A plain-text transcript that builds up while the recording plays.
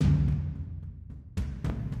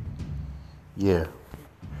Yeah,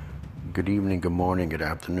 good evening, good morning, good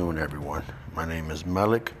afternoon, everyone. My name is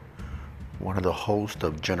Melik, one of the hosts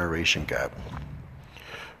of Generation Gap.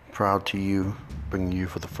 Proud to you, bringing you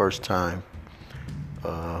for the first time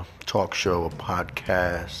a talk show, a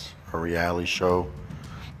podcast, a reality show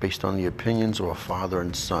based on the opinions of a father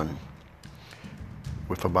and son,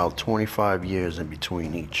 with about 25 years in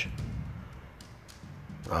between each.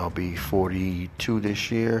 I'll be 42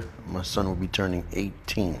 this year. My son will be turning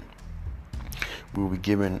 18. We will be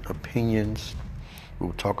giving opinions. We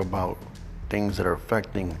will talk about things that are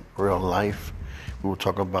affecting real life. We will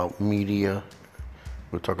talk about media.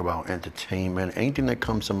 We'll talk about entertainment, anything that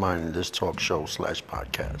comes to mind in this talk show /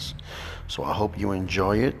 podcast. So I hope you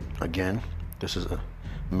enjoy it. Again, this is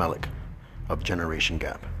Melik of Generation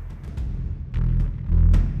Gap.